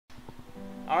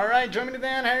Alright, join me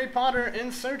today on Harry Potter in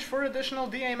search for additional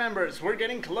DA members. We're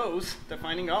getting close to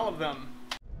finding all of them.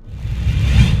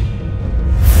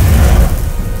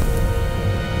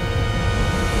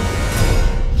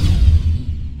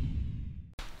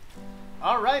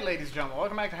 Alright, ladies and gentlemen,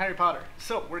 welcome back to Harry Potter.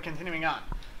 So, we're continuing on.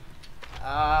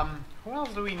 Who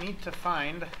else do we need to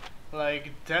find?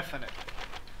 Like, definitely.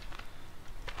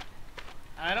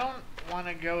 I don't want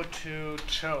to go to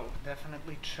Cho.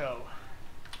 Definitely Cho.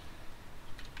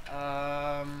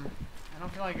 I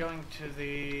don't feel like going to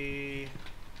the...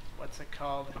 what's it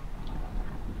called?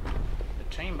 The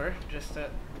chamber, just to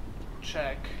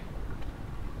check.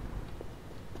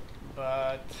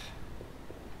 But...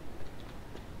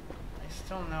 I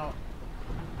still know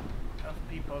of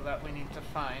people that we need to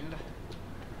find.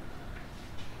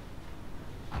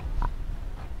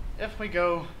 If we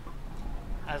go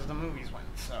as the movies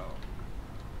went, so...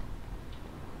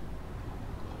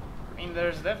 I mean,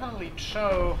 there's definitely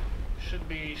Cho, should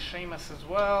be Seamus as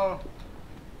well,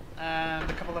 and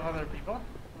a couple of other people.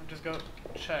 We'll just go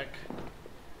check.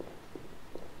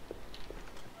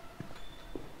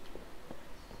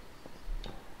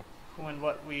 Who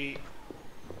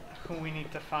we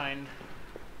need to find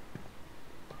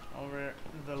over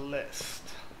the list.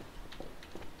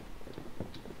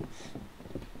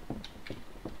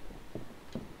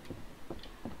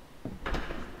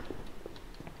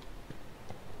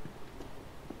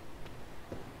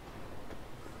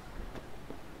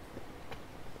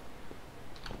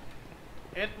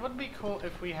 It would be cool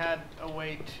if we had a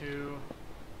way to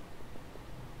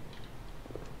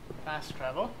fast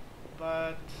travel,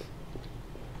 but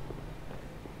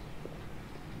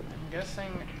I'm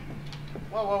guessing...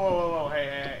 Whoa,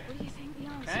 hey. What do you think the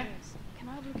answer is? Can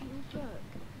I have a look at your book?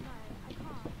 No, I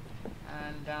can't.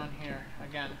 And down here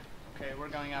again. Okay, we're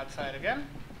going outside again.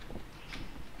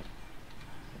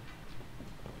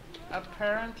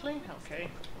 Apparently,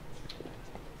 okay.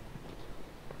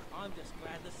 I'm just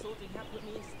glad the sorting hat put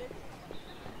me instead.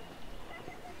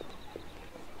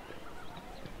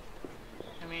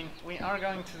 I mean, we are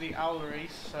going to the owlery,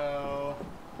 so...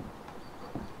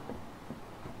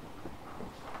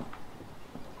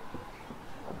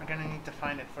 we're gonna need to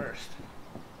find it first.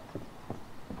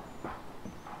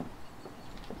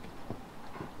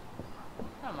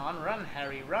 Come on, run,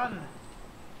 Harry, run!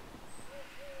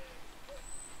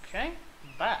 Okay,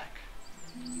 back.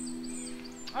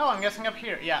 Oh, I'm guessing up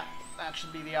here. Yeah, that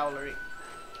should be the owlery.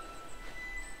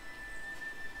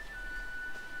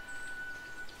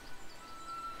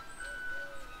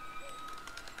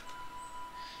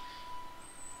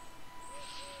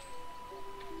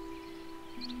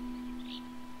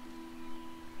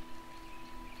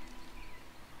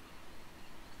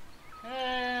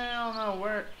 Hell no,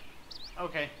 where?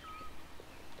 Okay.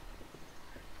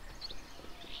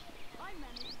 I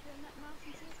managed to turn that mouse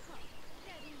into a cup.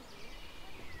 Dead easy.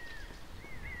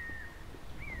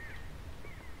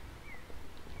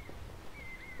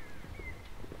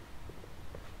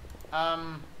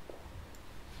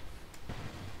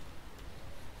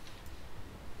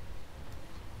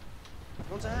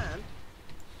 Want a hand?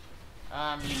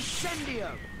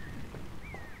 Incendio!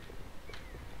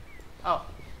 Oh.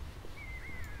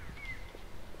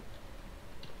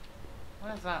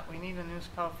 What is that? We need a new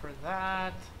spell for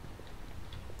that.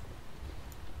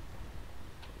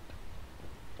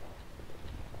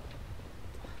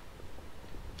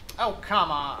 Oh,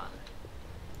 come on.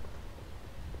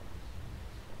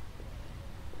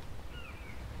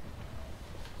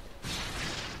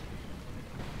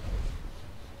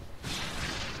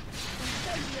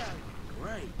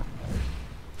 Great.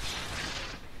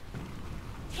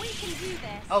 We can do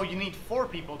this. Oh, you need 4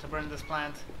 people to burn this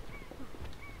plant.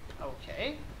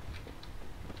 Okay.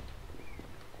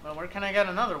 Well, where can I get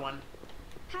another one?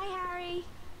 Hi, Harry.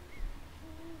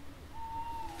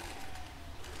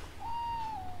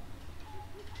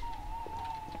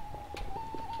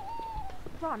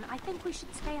 Ron, I think we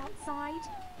should stay outside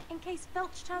in case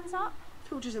Filch turns up.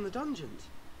 Filch is in the dungeons.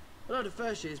 A load of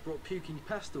first years brought puking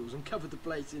pastels and covered the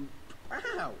place in...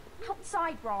 Ow!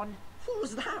 Outside, Ron. What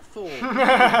was that for?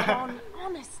 Ron,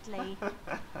 honestly.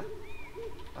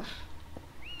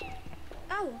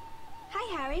 Oh,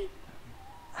 hi Harry.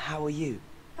 How are you?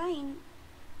 Fine.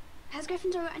 Has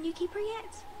Gryffindor got a new keeper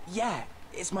yet? Yeah,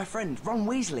 it's my friend, Ron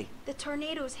Weasley. The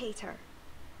Tornadoes hater.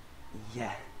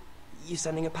 Yeah. You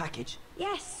sending a package?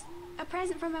 Yes, a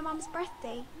present for my mum's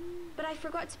birthday. But I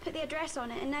forgot to put the address on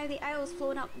it and now the owl's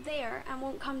flown up there and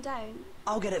won't come down.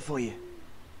 I'll get it for you.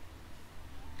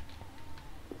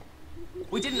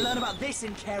 We didn't learn about this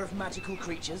in Care of Magical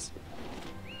Creatures.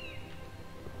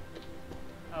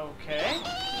 Okay.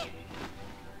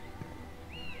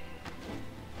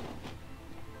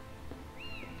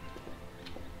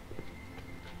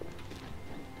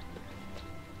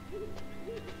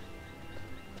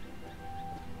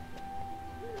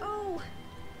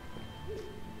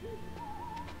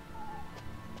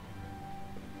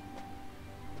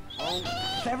 Oh,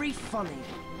 very funny.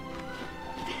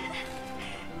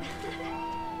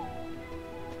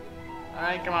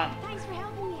 Alright, come on. Thanks for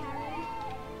helping me, Harry.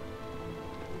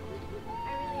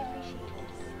 I really appreciate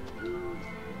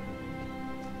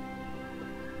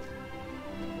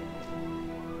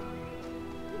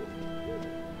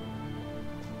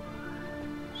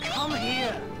this. Come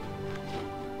here.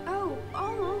 Oh,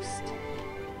 almost.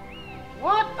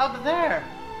 What? Up there?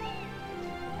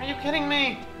 Are you kidding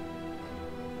me?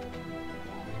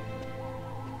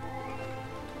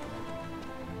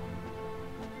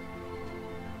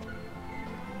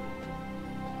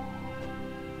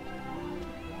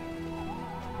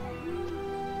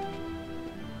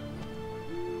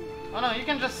 Oh no, you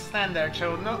can just stand there,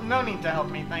 Cho. No need to help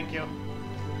me, thank you.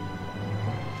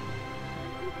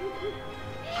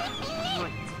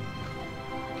 Right.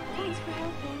 Thanks for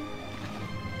helping.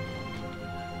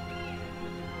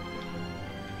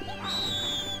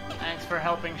 Thanks for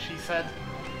helping, she said.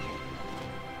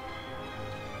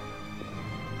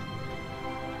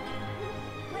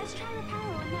 Let's try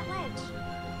Reparo on that ledge.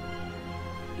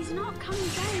 He's not coming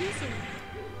down, is he?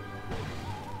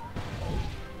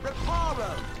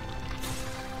 Reparo.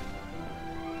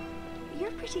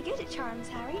 You're pretty good at charms,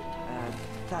 Harry.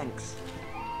 Thanks.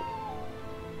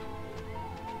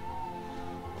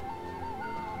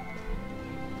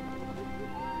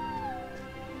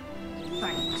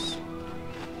 Thanks.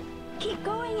 Keep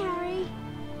going, Harry.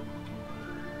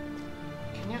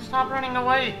 Can you stop running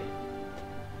away?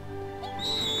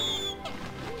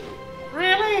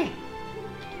 Really?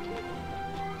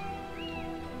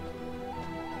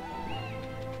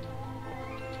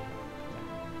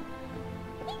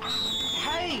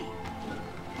 Hey!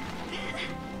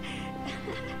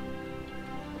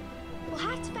 We'll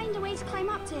have to find a way to climb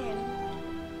up to him.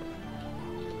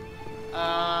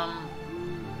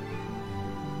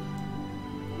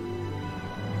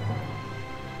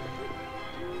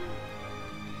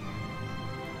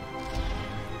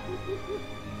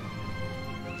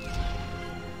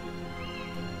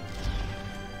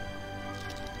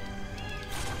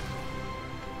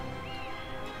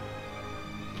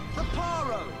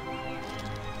 Reparo!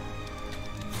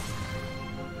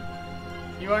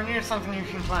 You are near something you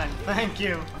can climb. Thank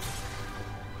you.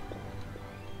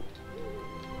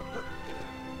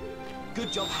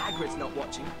 Good job Hagrid's not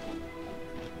watching.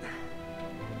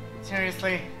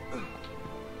 Seriously.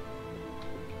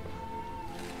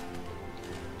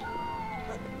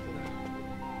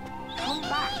 Come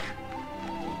back!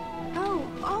 Oh,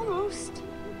 almost.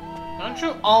 Don't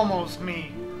you almost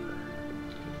me.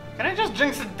 Can I just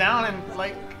jinx it down and,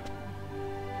 like...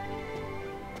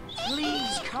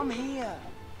 Please, come here!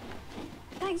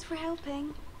 Thanks for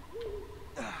helping.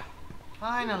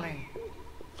 Finally.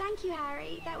 Thank you,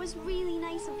 Harry. That was really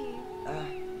nice of you.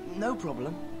 No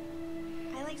problem.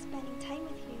 I like spending time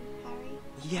with you, Harry.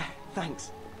 Yeah,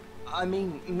 thanks. I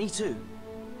mean, me too.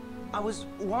 I was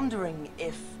wondering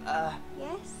if,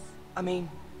 Yes? I mean,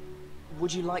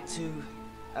 would you like to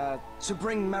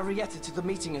bring Marietta to the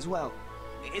meeting as well?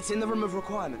 It's in the room of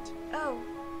requirement. Oh.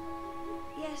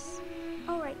 Yes.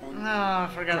 All right then. No, I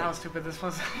forgot how stupid this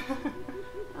was.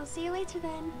 I'll see you later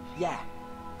then. Yeah,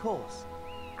 of course.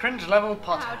 Cringe level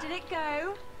Potter. How did it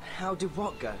go? How did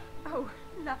what go? Oh,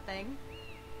 nothing.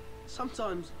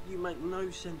 Sometimes you make no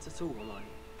sense at all, Hermione.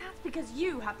 That's because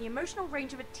you have the emotional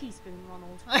range of a teaspoon,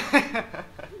 Ronald.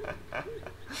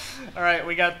 Alright,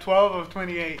 we got 12 of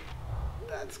 28.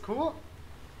 That's cool.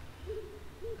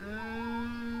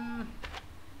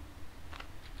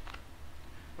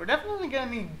 We're definitely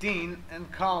gonna need Dean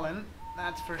and Colin,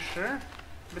 that's for sure.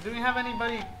 But do we have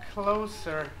anybody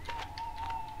closer?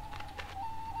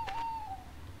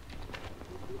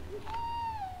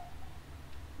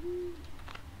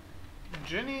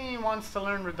 Ginny wants to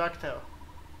learn Reducto.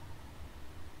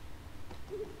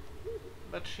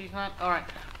 But she's not... Alright.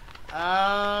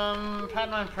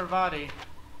 Padma and Parvati.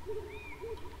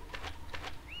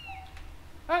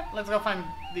 Alright, let's go find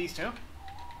these two.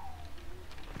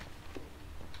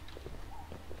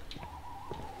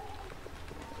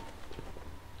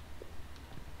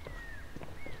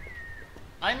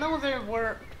 I know they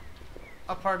were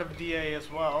a part of DA as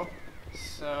well,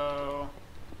 so...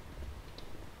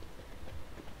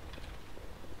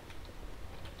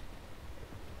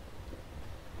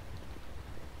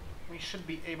 we should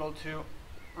be able to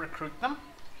recruit them.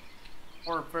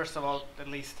 Or first of all, at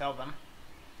least tell them.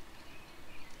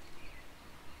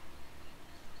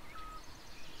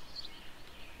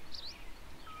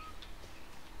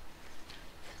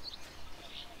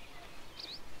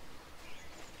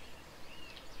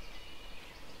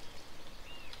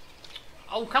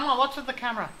 Oh, come on, watch with the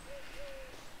camera.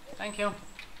 Thank you.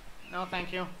 No,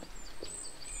 thank you.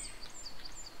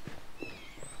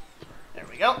 There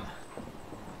we go.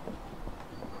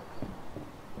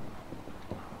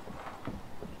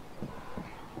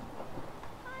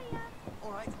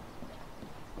 All right.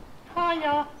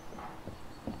 Hiya.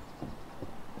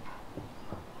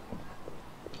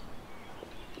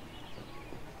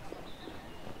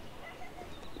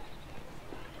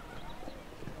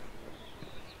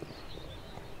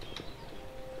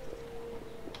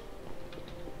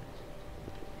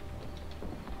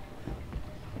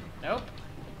 Nope.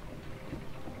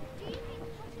 Do you think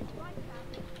Potter's right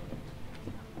about it?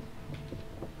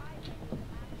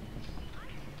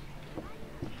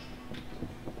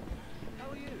 How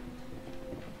are you?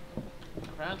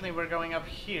 Apparently we're going up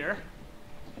here.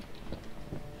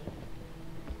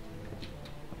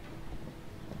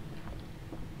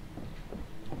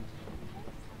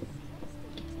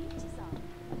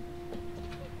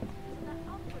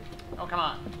 Oh, come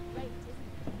on.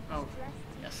 Oh,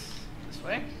 yes. This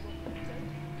way.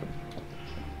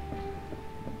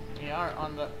 We are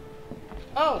on the...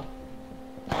 Oh!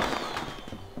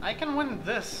 I can win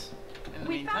this in the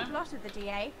We found meantime. a lot of the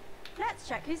DA. Let's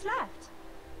check who's left.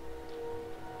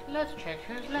 Let's check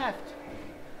who's left.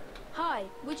 Hi,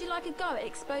 would you like a go at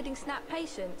exploding snap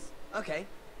patients? Okay,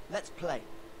 let's play.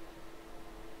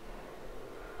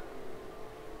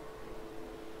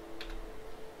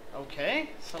 Okay,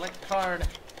 select card.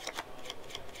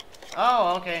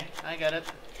 Oh, okay, I get it.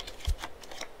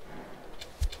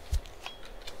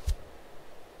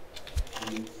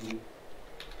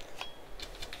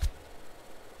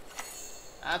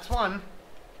 That's one.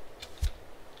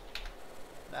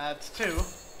 That's two.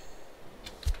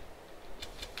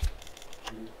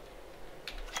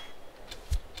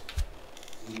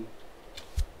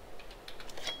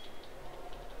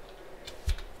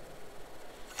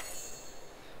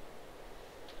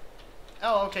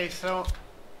 Oh, okay, so...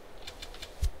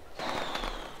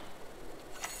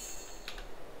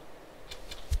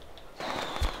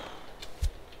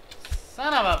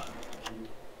 Son of a...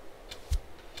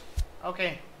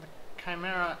 Okay, the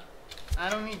Chimera... I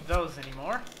don't need those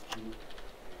anymore.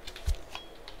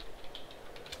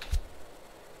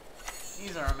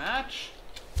 These are a match.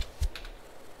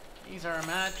 These are a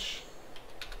match.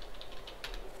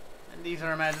 And these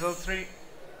are a match. Those three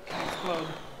can explode.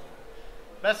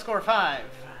 Best score 5.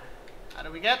 How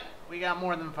do we get? We got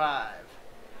more than 5.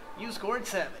 You scored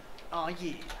 7. Oh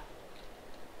yeah.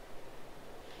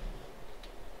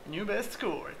 New best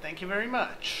score. Thank you very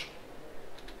much.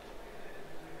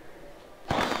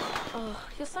 Oh,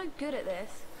 you're so good at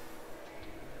this.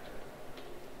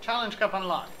 Challenge cup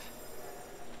unlocked.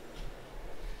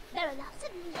 There are lots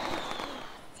of new things in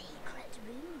our secret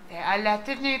room. There are lots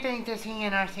of new things to see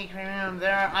in our secret room.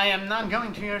 I am not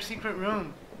going to your secret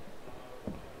room.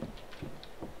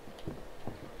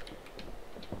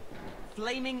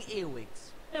 Flaming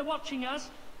earwigs. They're watching us.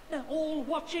 They're all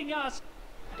watching us.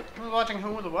 Who's watching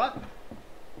who? The what?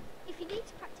 If you need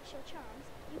to practice your charms,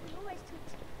 you can always talk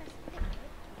to Professor Pickford.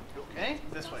 Okay,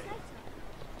 this way.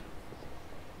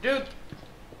 Later. Dude,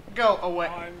 go away.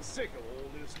 I'm sick of all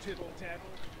this tittle tattle.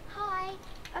 Hi,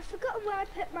 I've forgotten where I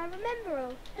put my remember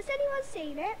all. Has anyone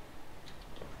seen it?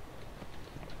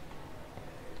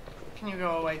 Can you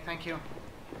go away? Thank you.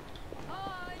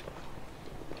 Hi.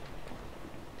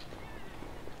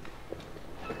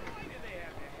 Why do they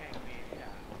have to hang me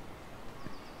down?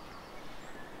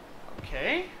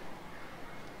 Okay.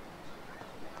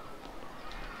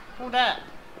 Who that?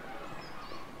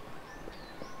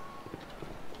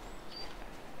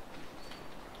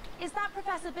 Is that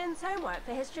Professor Bin's homework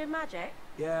for History of Magic?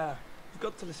 Yeah, you've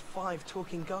got to list 5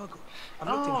 talking gargoyles. I've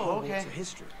looked in Oh, Hogwarts okay.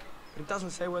 history, but it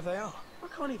doesn't say where they are. I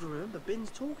can't even remember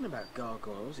Bin's talking about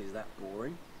gargoyles. Is that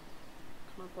boring?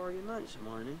 Can I borrow your notes,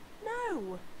 Hermione?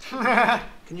 No.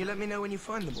 Can you let me know when you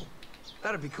find them all?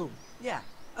 That'd be cool. Yeah,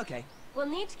 okay. We'll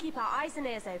need to keep our eyes and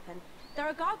ears open. There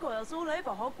are gargoyles all over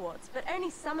Hogwarts, but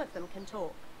only some of them can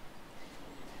talk.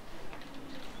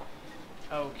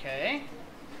 Okay.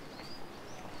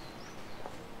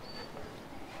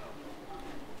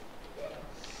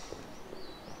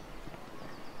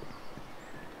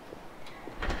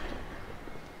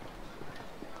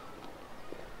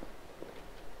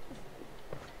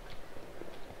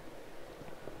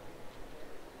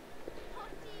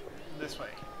 This way.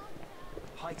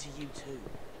 Hi to you too.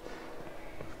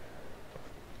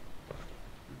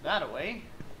 That away.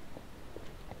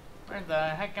 Where the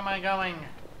heck am I going?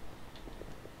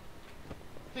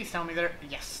 Please tell me they're...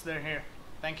 Yes, they're here.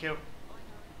 Thank you.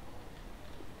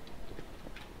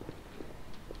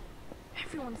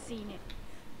 Everyone's seen it.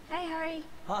 Hey, Harry.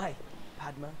 Hi,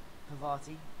 Padma,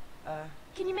 Pavati.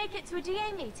 Can you make it to a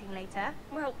DA meeting later?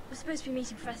 Well, we're supposed to be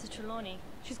meeting Professor Trelawney.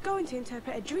 She's going to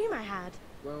interpret a dream I had.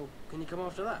 Well, can you come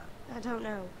after that? I don't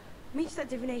know. Meet us at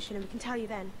divination and we can tell you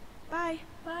then. Bye.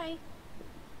 Bye.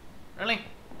 Really?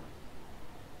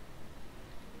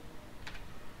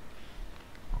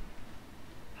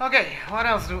 Okay, what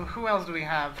else who else do we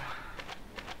have?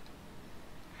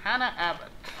 Hannah Abbott.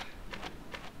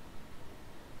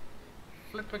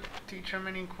 Flipbook teacher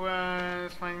mini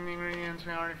quest, finding the ingredients,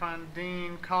 we already found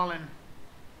Dean, Colin.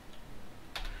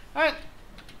 Alright.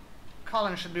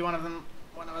 Colin should be one of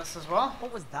us as well.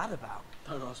 What was that about?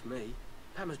 Don't ask me.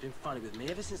 Pam has been funny with me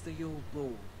ever since the Yule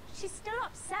Ball. She's still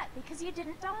upset because you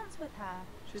didn't dance with her.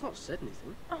 She's not said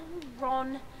anything. Oh,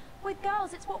 Ron. With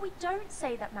girls, it's what we don't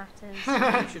say that matters.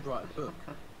 You should write a book.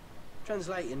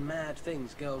 Translating mad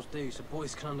things girls do so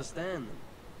boys can understand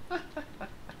them.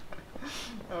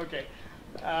 Okay.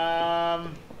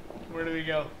 Where do we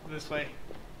go? This way.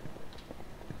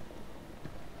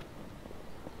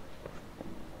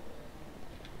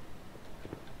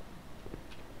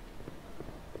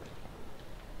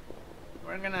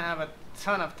 We're gonna have a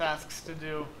ton of tasks to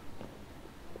do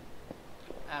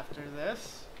after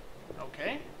this.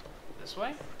 Okay. This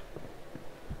way.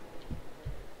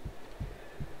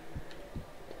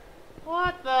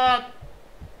 What the?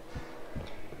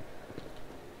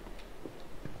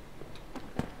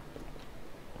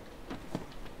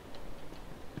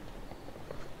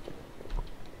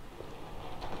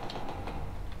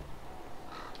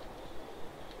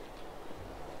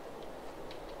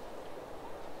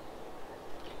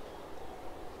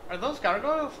 Are those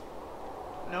gargoyles?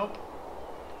 Nope.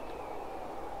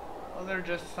 Well, they're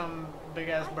just some big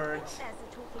ass birds. There's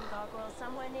a talking gargoyle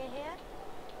somewhere near here.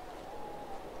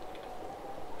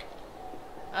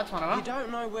 That's one of them. You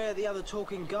don't know where the other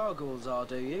talking gargoyles are,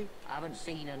 do you? I haven't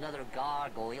seen another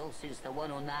gargoyle since the one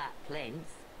on that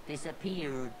plinth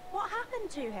disappeared. What happened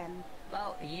to him?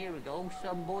 About a year ago,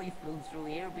 some boy flew through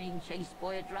here being chased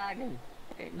by a dragon.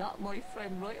 It knocked my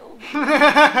friend right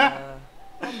over.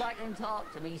 Come back and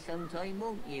talk to me sometime,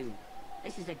 won't you?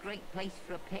 This is a great place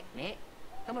for a picnic.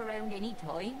 Come around any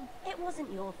time. It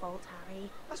wasn't your fault, Harry.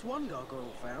 That's one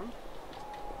gargoyle found.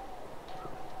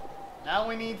 Now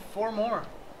we need 4 more.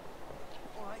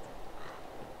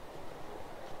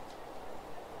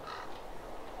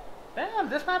 Damn,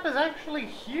 this map is actually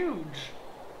huge.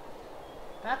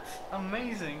 That's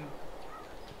amazing.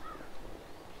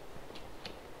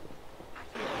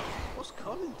 What's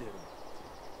Colin doing?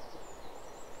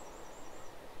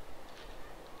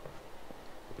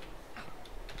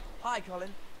 Hi, Colin.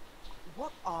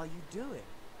 What are you doing?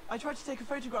 I tried to take a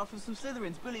photograph of some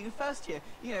Slytherins bullying a first year,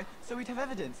 you know, so we'd have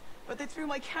evidence, but they threw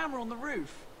my camera on the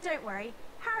roof. Don't worry,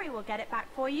 Harry will get it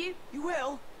back for you. You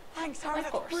will? Thanks, Harry, Of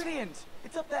that's course. brilliant.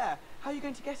 It's up there. How are you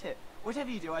going to get it? Whatever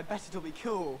you do, I bet it'll be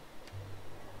cool.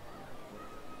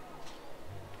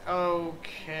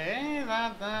 Okay,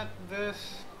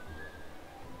 this.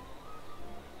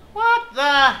 What the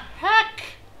heck?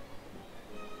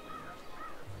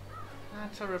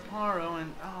 That's a Reparo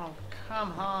and oh,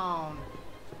 come on.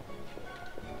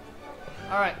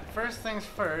 Alright, first things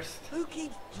first. Who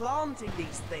keeps planting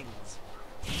these things?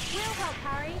 We'll help,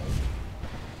 Harry.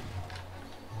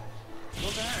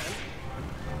 Want a hand?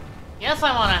 Yes,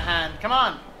 I want a hand. Come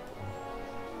on.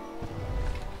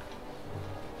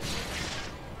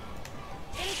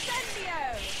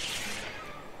 Incendio!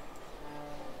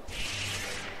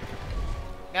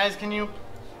 Guys, can you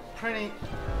pretty...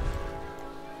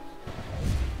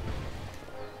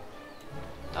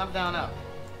 Up, down, up.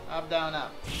 Up, down,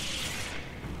 up.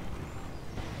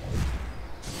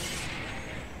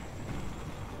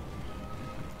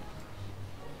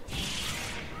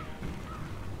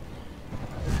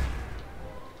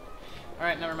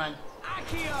 Alright, never mind.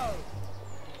 Accio!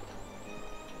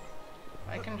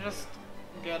 I can just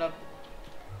get up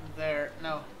there.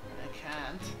 No, I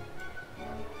can't.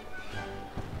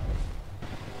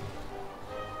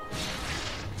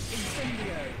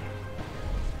 Incendio!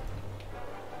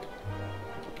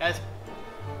 Guys,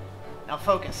 now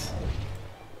focus.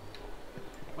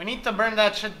 We need to burn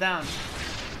that shit down.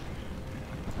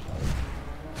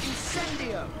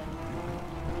 Incendio!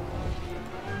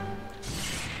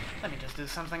 Let me just do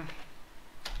something.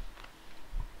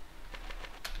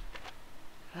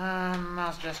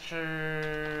 Mouse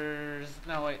gestures.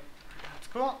 No, wait. That's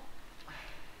cool.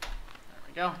 There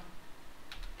we go.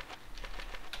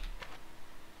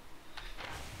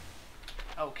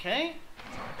 Okay.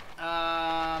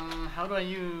 How do I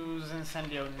use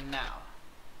Incendio now?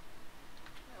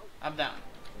 Up, down.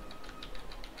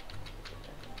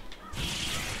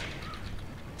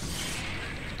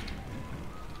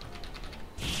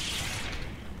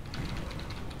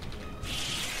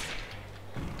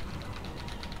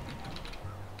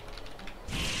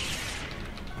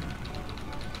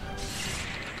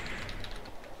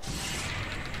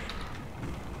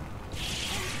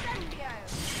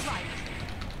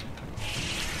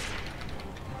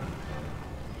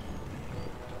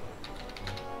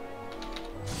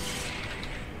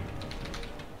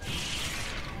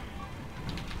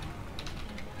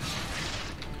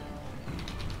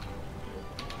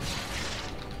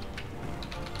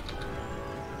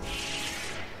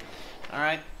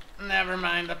 Alright, never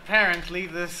mind. Apparently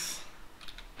this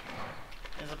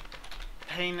is a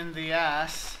pain in the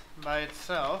ass by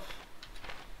itself.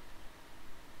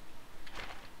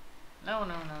 No,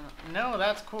 no, no, no. No,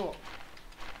 that's cool.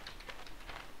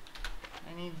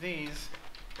 I need these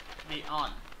to be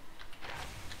on.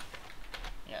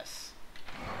 Yes.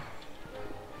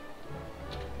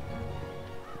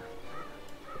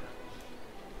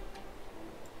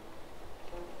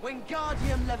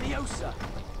 Wingardium Leviosa!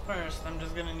 First, I'm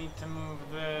just gonna need to move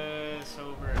this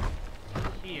over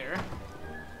here.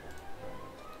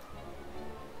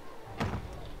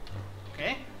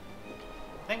 Okay.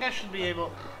 I think I should be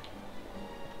able...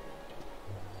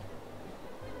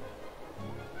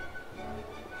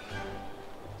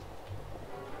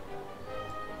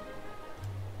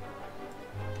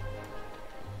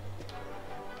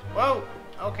 Whoa!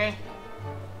 Okay.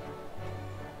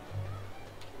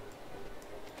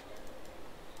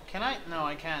 Can I? No,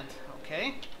 I can't.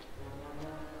 Okay.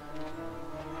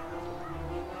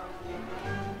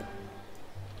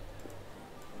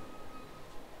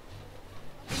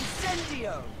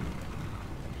 Incendio!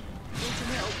 Need some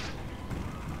help?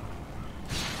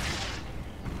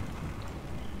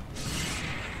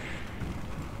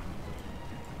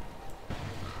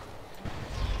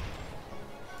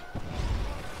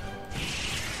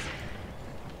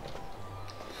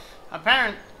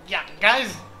 Yeah,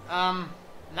 guys,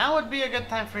 now would be a good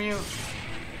time for you.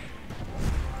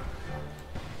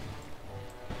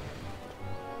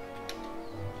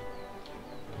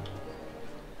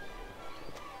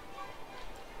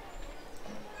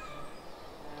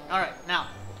 Alright, now,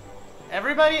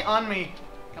 everybody on me.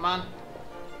 Come on.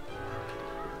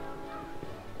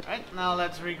 Alright, now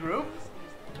let's regroup.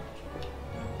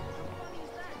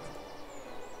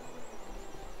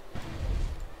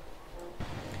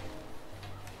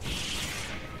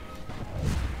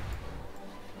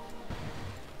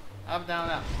 Up, down,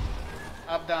 up.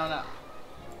 Up, down, up.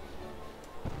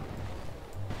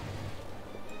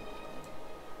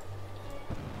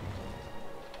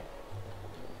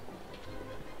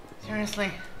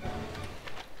 Seriously?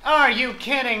 Are you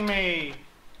kidding me?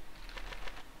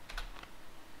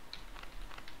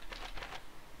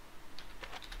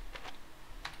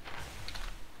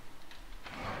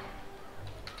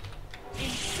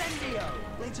 Incendio!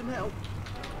 Need some help?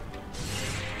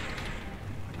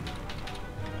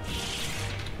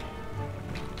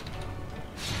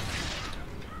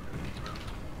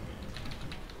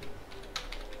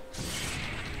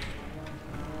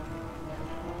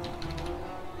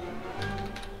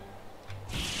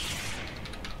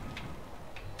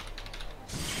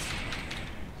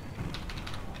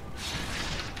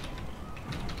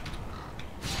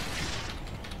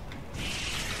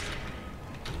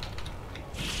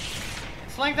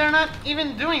 It's like they're not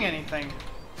even doing anything.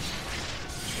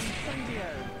 Incendio!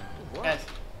 What? Guys.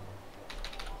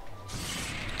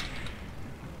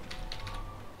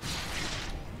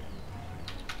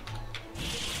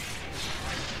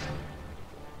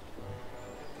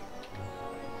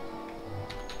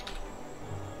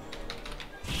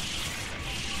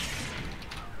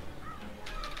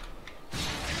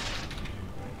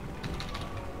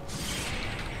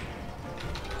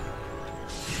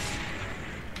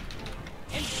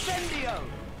 Incendio!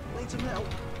 Need some help?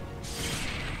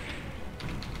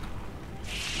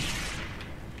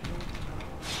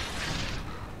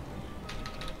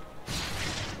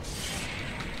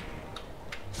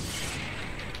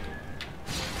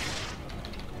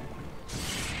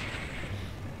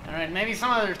 Alright, maybe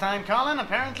some other time, Colin.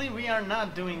 Apparently we are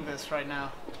not doing this right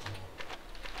now.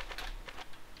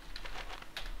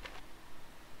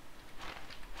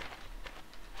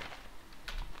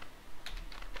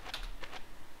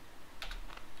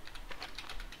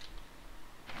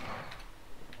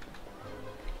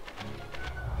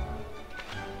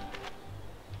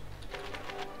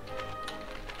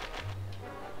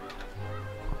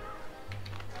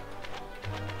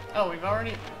 Oh, we've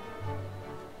already...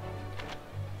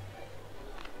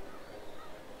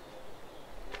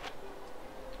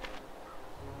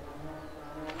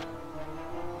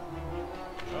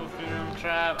 Trophy room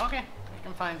trap. Okay, we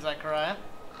can find Zachariah.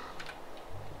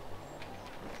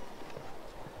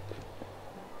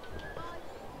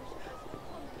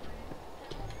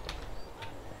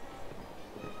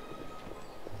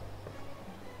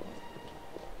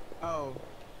 Oh.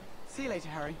 See you later,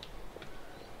 Harry.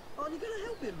 Aren't you gonna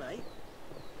help him, mate?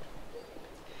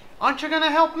 Aren't you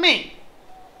gonna help me?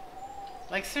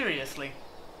 Like, seriously.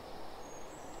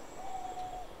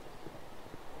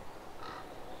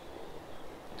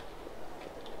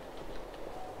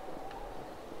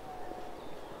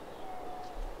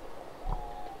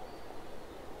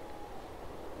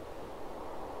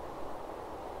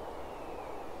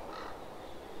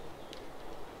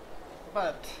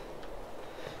 but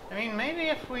I mean, maybe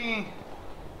if we...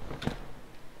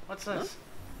 What's this?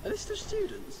 Huh? A list of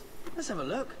students? Let's have a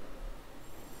look.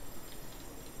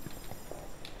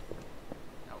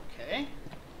 Okay.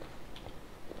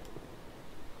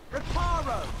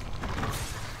 Reparo!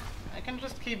 I can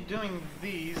just keep doing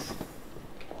these.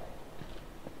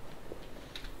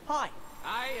 Hi.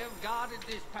 I have guarded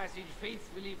this passage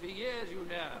faithfully for years, you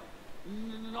know.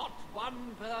 Not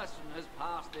one person has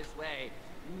passed this way.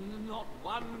 Not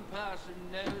one person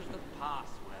knows the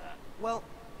password. Well,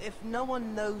 if no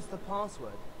one knows the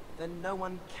password, then no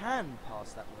one can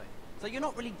pass that way. So you're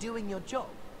not really doing your job.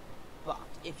 But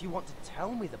if you want to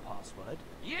tell me the password...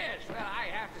 Yes, well, I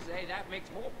have to say that makes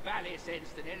more bally sense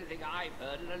than anything I've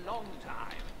heard in a long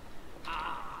time.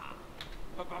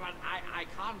 But I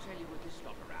can't tell you with this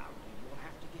lot around. You'll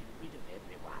have to get rid of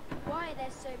everyone. Why are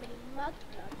there so many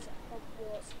mudbloods at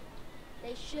Hogwarts?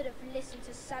 They should have listened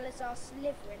to Salazar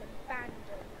Slytherin and banned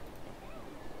them.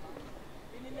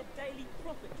 Been in the Daily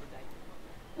Prophet today.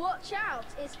 Watch out,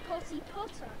 it's Potty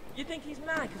Potter. You think he's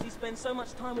mad because he spends so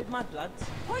much time with mudbloods?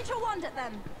 Point your wand at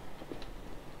them.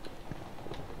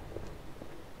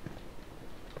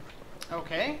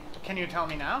 Okay, can you tell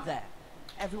me now? There.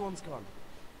 Everyone's gone.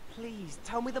 Please,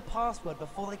 tell me the password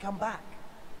before they come back.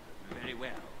 Very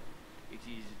well. It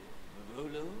is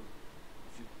Volo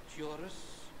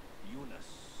Futurus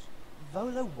Unus.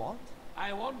 Volo what?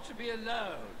 I want to be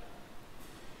alone.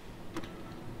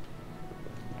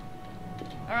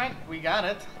 Alright, we got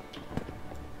it.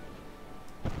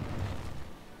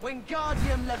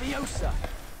 Wingardium Leviosa!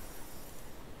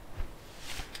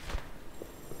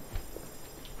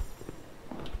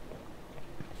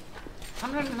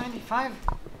 $195?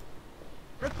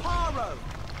 Reparo!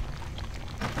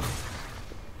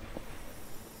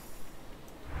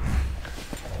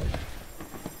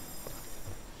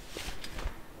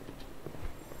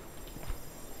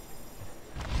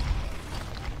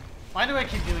 Why do I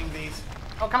keep doing these?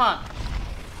 Oh, come on!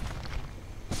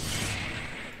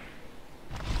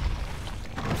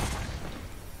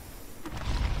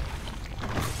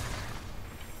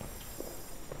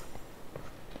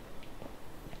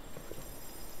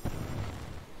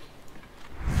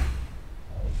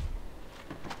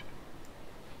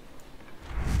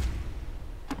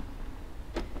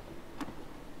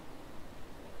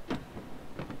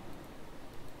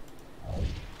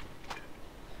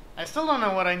 I still don't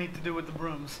know what I need to do with the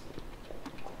brooms.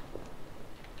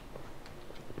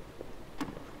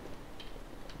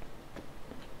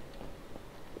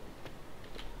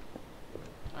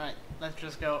 Alright, let's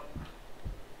just go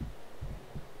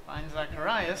find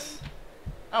Zacharias.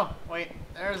 Oh, wait,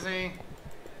 there's a...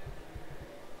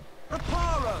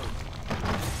 Reparo!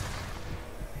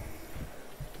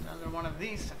 Another one of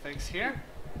these to fix here.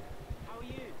 How are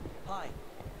you? Hi.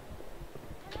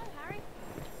 Hello, Harry.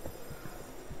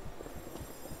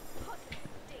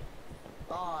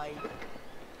 Bye.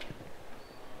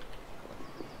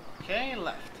 Okay,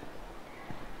 left.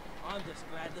 I'm just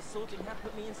glad the sorting hat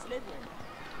put me in Slytherin.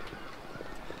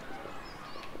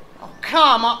 Oh,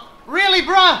 come on! Really,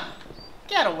 bruh?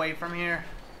 Get away from here.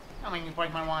 I'm making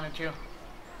quite my want at you.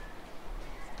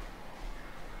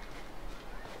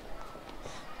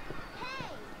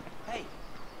 Hey!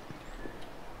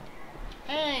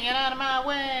 Hey, get out of my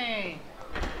way!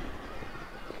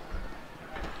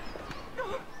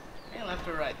 Hey, left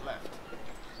or right? Left.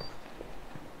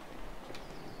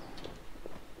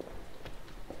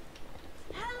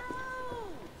 Hello!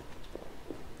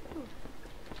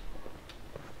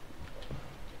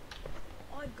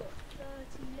 I've got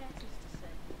 30 letters to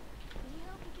send. Can you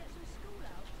help me get some school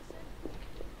out to send?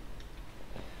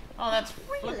 Oh, that's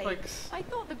Really? Flipwig's. I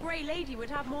thought the Grey Lady would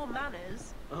have more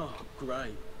manners. Oh,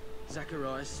 great.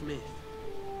 Zacharias Smith.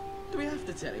 Do we have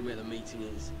to tell him where the meeting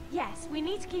is? Yes, we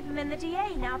need to keep him in the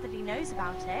DA now that he knows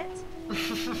about it.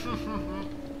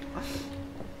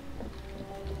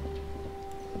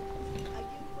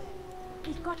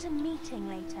 We've got a meeting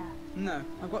later. No,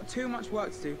 I've got too much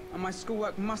work to do, and my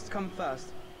schoolwork must come first.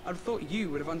 I'd have thought you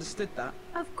would have understood that.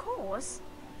 Of course.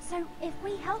 So if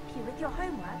we help you with your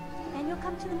homework, then you'll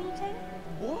come to the meeting?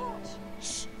 What?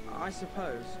 Shh. I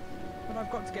suppose. But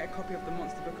I've got to get a copy of the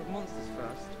Monster Book of Monsters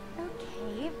first.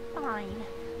 Okay, fine.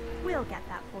 We'll get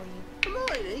that for you.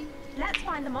 Hermione? Let's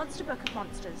find the Monster Book of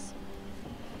Monsters.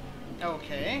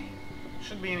 Okay.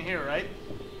 Should be in here, right?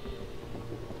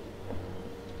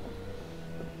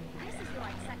 This is the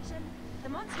right section. The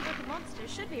Monster Book of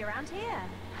Monsters should be around here.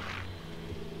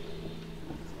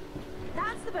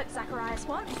 That's the book Zacharias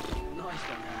wants. Nice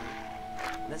one,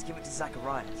 Harry. Let's give it to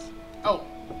Zacharias. Oh,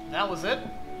 that was it?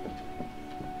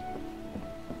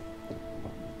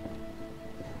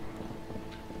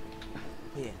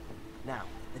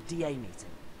 DA meeting.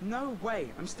 No way.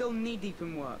 I'm still knee-deep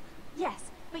in work.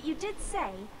 Yes, but you did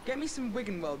say... Get me some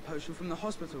Wiggenweld potion from the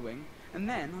hospital wing, and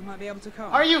then I might be able to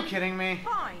come. Are you kidding me?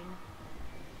 Fine.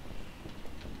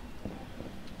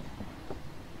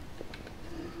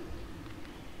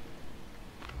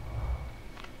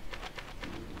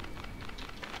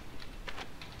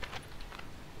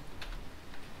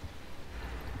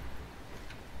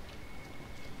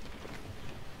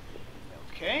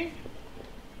 Okay.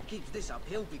 Keeps this up,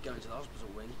 he'll be going to the hospital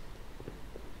wing.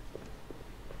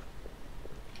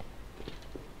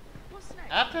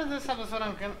 After this episode,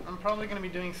 I'm probably going to be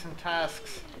doing some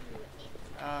tasks.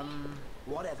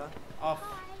 Whatever. Off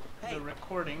the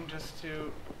recording, just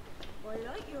to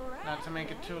not to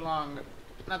make it too long,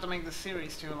 not to make the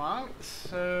series too long.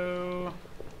 So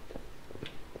I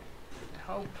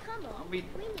hope I'll be.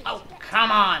 Oh,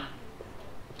 come on!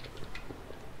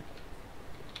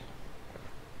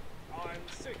 I'm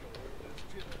sick of all this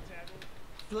chitter-chatter.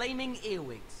 Flaming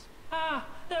earwigs. Ah,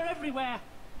 they're everywhere.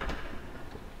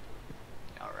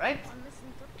 All right.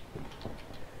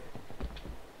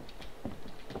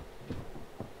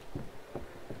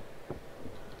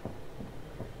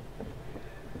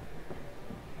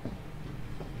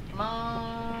 Come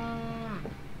on.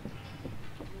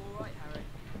 You all right, Harry?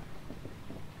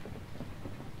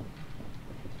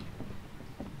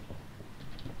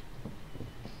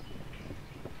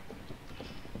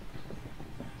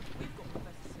 We've got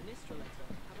Professor Sinistra letter,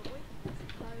 haven't we?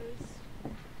 Suppose.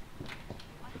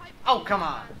 I hope Oh, come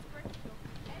on.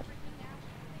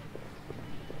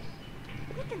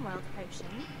 Wiggenweld potion?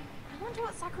 I wonder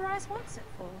what Zacharias wants it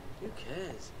for. Who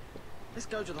cares? Let's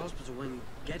go to the hospital wing,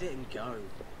 get it and go.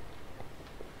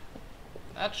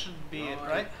 That should be it,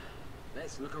 right?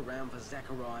 Let's look around for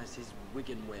Zacharias'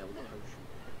 Wiggenweld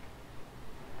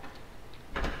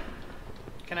potion.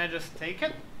 Can I just take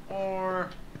it, or?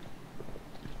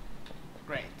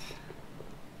 Great.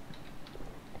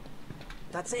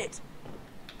 That's it.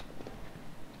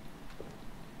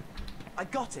 I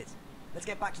got it. Let's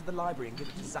get back to the library and give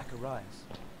it to Zacharias.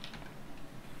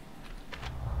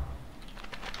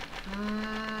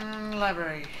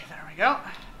 Library. There we go.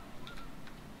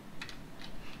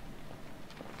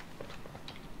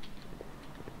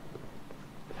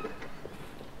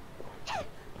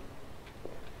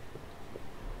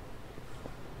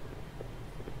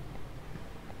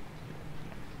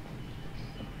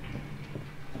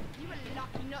 You were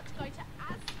lucky not to go to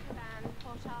Azkaban,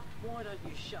 Potter. Why don't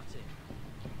you shut it?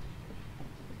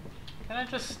 Can I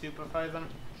just stupefy them?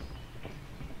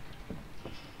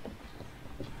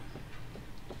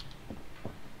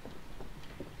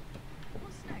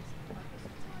 What's next?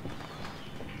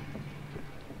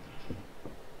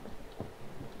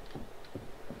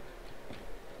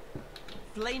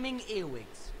 Flaming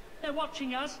earwigs. They're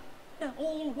watching us. They're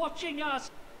all watching us.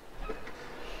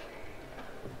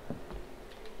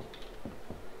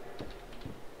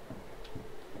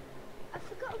 I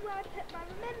forgot where I put my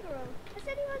rememberal. Has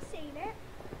anyone seen it?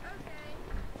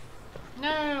 No,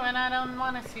 and I don't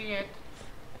want to see it.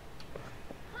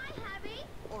 Hi, Harry.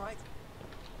 All right.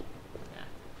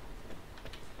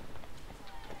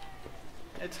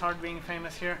 It's hard being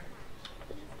famous here.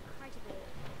 He's incredible.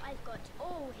 I've got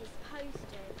all his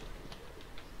posters.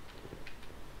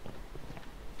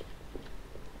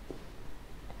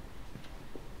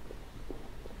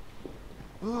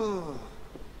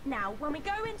 Now, when we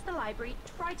go into the library,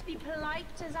 try to be polite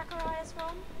to Zacharias,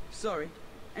 Ron. Sorry.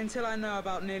 Until I know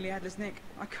about Nearly Headless Nick,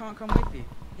 I can't come with you.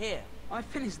 Here. I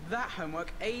finished that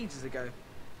homework ages ago.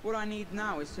 What I need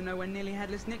now is to know when Nearly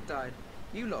Headless Nick died.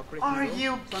 You lot are Are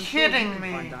you kidding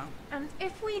me? And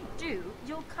if we do,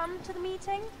 you'll come to the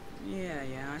meeting? Yeah,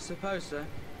 I suppose so.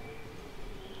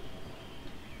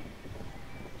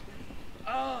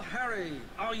 Ah, Harry,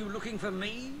 are you looking for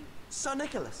me? Sir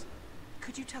Nicholas,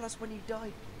 could you tell us when you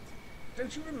died?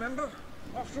 Don't you remember?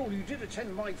 After all, you did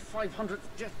attend my 500th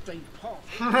death day party.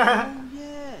 Oh,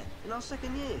 yeah, in our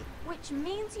second year. Which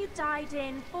means you died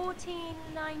in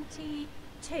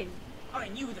 1492. I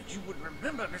knew that you would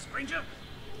remember, Miss Granger.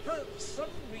 For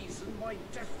some reason, my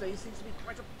death day seems to be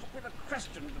quite a popular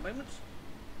question at the moment.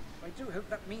 I do hope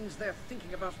that means they're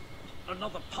thinking about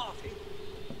another party.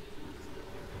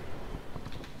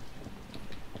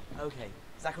 Okay,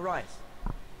 Zacharias.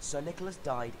 Sir Nicholas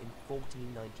died in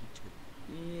 1492.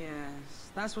 Yes,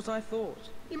 that's what I thought.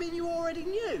 You mean you already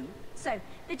knew? So,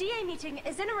 the DA meeting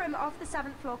is in a room off the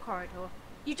 7th floor corridor.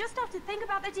 You just have to think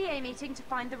about the DA meeting to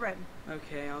find the room.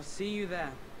 Okay, I'll see you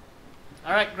there.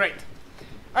 Alright, great.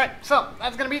 Alright, so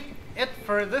that's gonna be it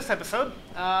for this episode.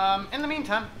 In the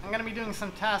meantime, I'm gonna be doing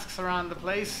some tasks around the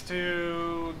place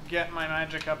to get my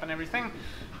magic up and everything.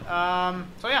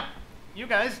 So yeah, you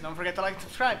guys, don't forget to like,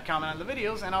 subscribe, comment on the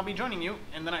videos, and I'll be joining you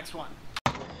in the next one.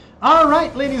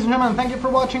 Alright, ladies and gentlemen, thank you for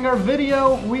watching our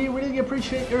video. We really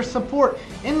appreciate your support.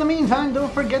 In the meantime,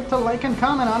 don't forget to like and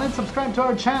comment on it, subscribe to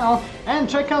our channel, and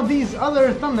check out these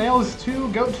other thumbnails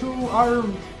to go to our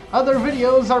other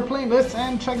videos, our playlists,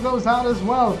 and check those out as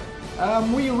well.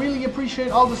 We really appreciate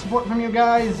all the support from you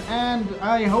guys, and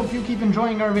I hope you keep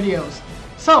enjoying our videos.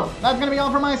 So, that's going to be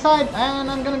all from my side, and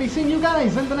I'm going to be seeing you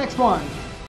guys in the next one.